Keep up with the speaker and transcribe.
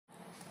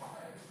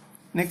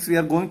Next we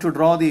are going to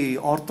draw the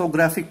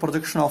orthographic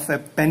projection of a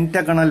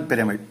pentagonal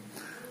pyramid.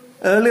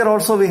 Earlier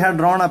also we had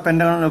drawn a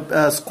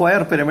pentagonal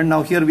square pyramid.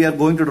 Now here we are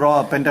going to draw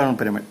a pentagonal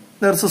pyramid.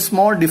 There is a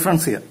small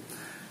difference here.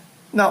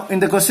 Now in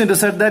the question it is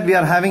said that we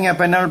are having a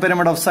pentagonal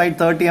pyramid of side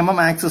 30 mm,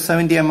 axis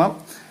 70 mm.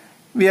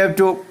 We have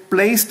to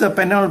place the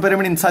pentagonal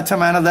pyramid in such a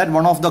manner that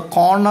one of the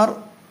corner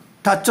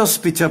touches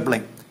picture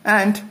plane,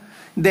 and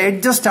the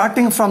edges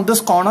starting from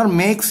this corner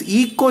makes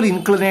equal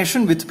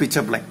inclination with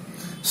picture plane.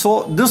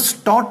 So this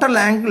total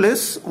angle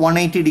is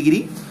 180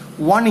 degree.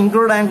 One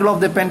included angle of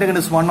the pentagon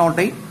is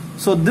 108.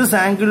 So this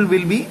angle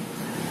will be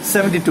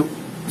 72.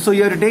 So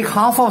you have to take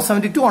half of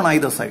 72 on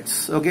either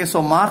sides. Okay,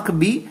 so mark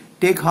B,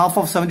 take half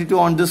of 72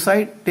 on this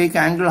side, take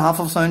angle half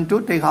of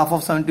 72, take half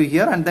of 72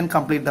 here, and then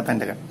complete the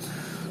pentagon.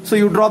 So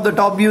you draw the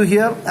top view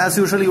here. As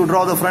usual, you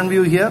draw the front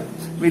view here.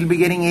 We'll be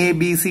getting A,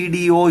 B, C,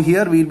 D, O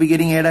here. We'll be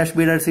getting A dash,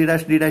 B dash, C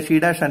dash, D dash, E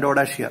dash, and O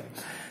dash here.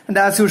 And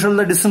as usual,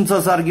 the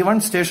distances are given.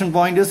 Station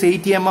point is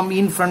 80 mm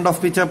in front of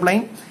picture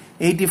plane,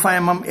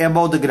 85 mm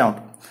above the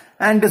ground.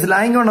 And is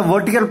lying on a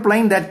vertical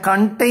plane that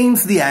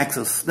contains the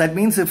axis. That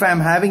means if I am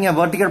having a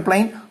vertical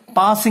plane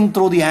passing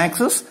through the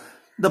axis,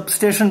 the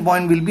station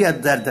point will be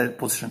at that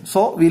position.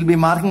 So we'll be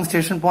marking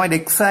station point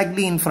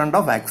exactly in front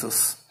of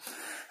axis.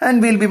 And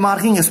we'll be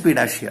marking SP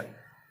dash here.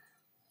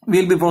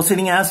 We'll be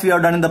proceeding as we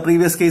have done in the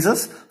previous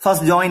cases.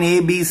 First join A,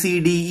 B, C,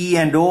 D, E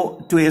and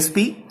O to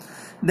SP.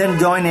 Then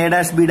join A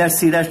dash, B dash,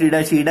 C dash, D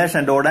dash, E dash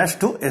and O dash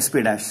to SP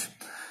dash.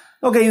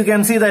 Okay, you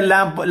can see the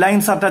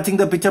lines are touching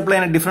the picture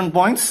plane at different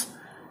points.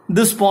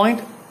 This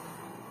point,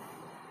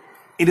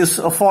 it is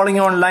falling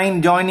on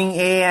line joining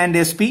A and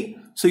SP.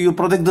 So you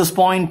project this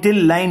point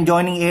till line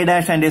joining A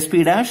dash and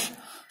SP dash.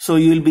 So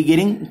you will be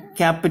getting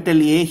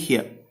capital A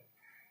here.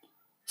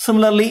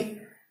 Similarly,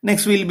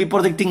 next we will be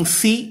projecting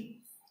C.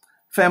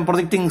 If I am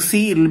projecting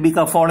C, it will be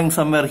falling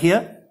somewhere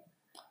here.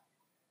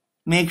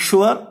 Make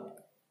sure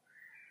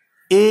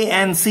A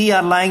and C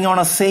are lying on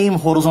a same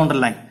horizontal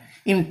line.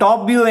 In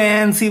top view, A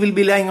and C will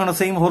be lying on the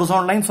same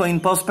horizontal line. So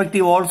in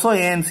perspective also, A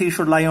and C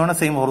should lie on the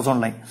same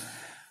horizontal line.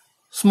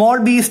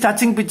 Small b is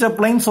touching picture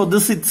plane. So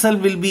this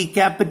itself will be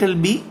capital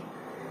B.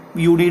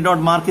 You need not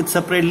mark it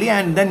separately,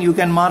 and then you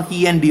can mark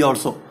E and D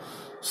also.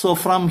 So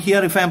from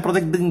here, if I am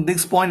projecting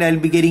this point, I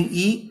will be getting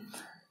E.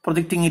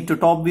 Projecting it to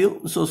top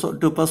view, so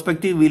to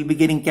perspective, we will be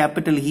getting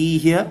capital E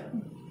here.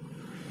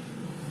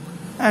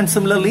 And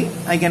similarly,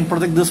 I can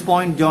project this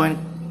point joint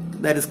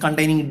that is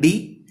containing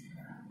D.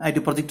 I have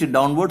to project it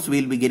downwards, we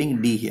will be getting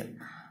D here.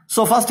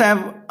 So first I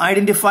have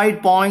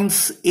identified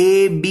points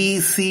A, B,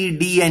 C,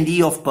 D and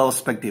E of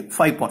perspective,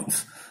 5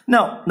 points.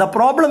 Now, the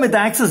problem with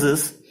axis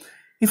is,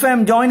 if I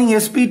am joining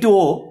SP to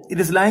O, it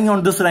is lying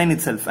on this line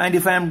itself. And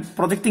if I am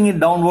projecting it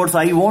downwards,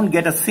 I won't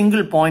get a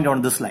single point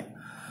on this line.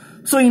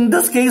 So in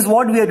this case,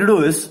 what we have to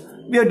do is,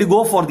 we have to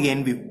go for the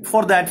end view.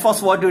 For that,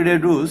 first what you have to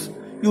do is,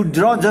 you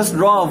just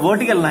draw a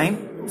vertical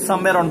line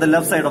somewhere on the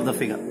left side of the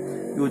figure.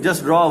 You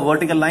just draw a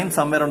vertical line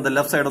somewhere on the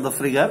left side of the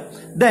figure.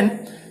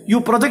 Then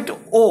you project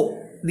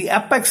O, the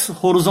apex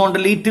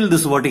horizontally till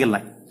this vertical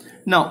line.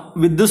 Now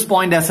with this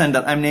point as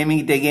center, I am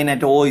naming it again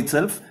at O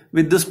itself.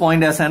 With this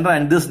point as center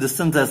and this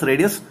distance as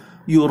radius,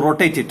 you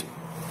rotate it.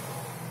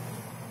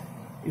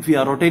 If you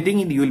are rotating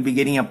it, you will be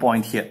getting a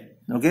point here.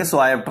 Okay, so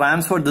I have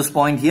transferred this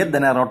point here,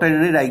 then I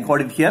rotated it, I got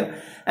it here,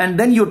 and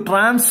then you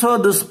transfer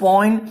this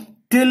point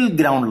till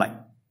ground line.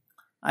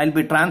 I'll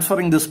be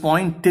transferring this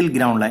point till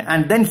ground line,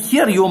 and then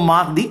here you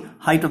mark the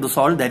height of the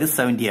solid, that is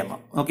 70 mm.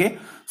 Okay,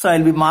 so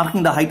I'll be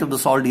marking the height of the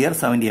solid here,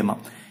 70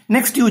 mm.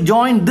 Next, you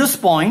join this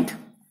point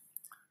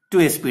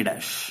to SP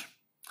dash.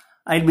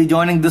 I'll be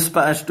joining this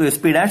to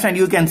SP dash, and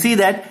you can see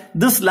that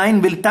this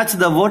line will touch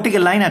the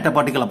vertical line at a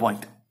particular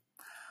point.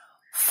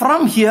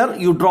 From here,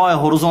 you draw a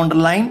horizontal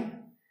line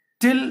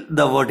till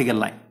the vertical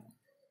line.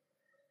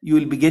 You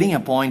will be getting a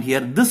point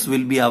here. This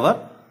will be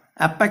our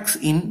apex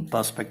in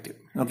perspective.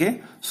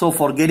 Okay. So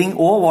for getting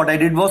O, what I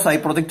did was I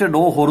projected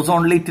O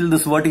horizontally till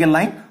this vertical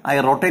line.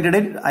 I rotated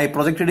it. I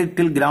projected it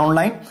till ground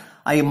line.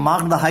 I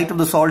marked the height of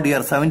the solid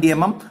here 70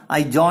 mm.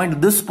 I joined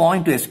this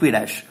point to SP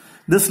dash.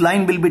 This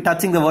line will be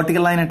touching the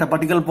vertical line at a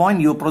particular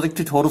point. You project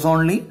it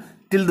horizontally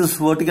till this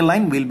vertical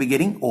line. We will be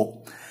getting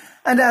O.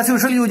 And as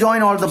usual, you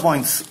join all the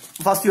points.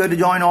 First you have to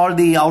join all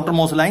the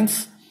outermost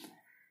lines.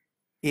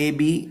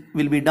 AB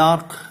will be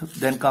dark,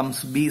 then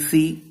comes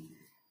BC,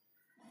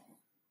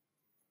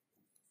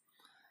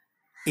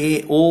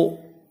 AO,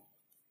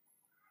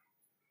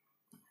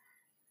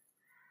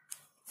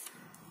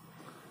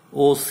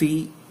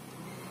 OC,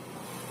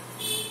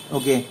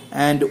 okay,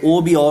 and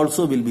OB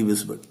also will be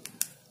visible.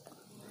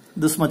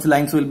 This much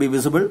lines will be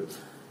visible.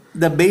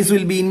 The base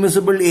will be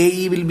invisible,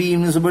 AE will be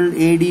invisible,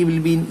 AD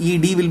will be,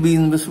 ED will be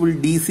invisible,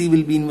 DC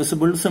will be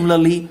invisible.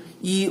 Similarly,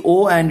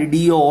 EO and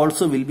DO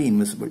also will be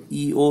invisible.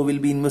 EO will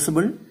be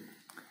invisible,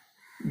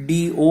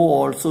 DO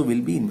also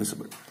will be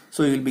invisible.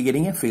 So you will be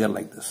getting a figure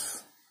like this.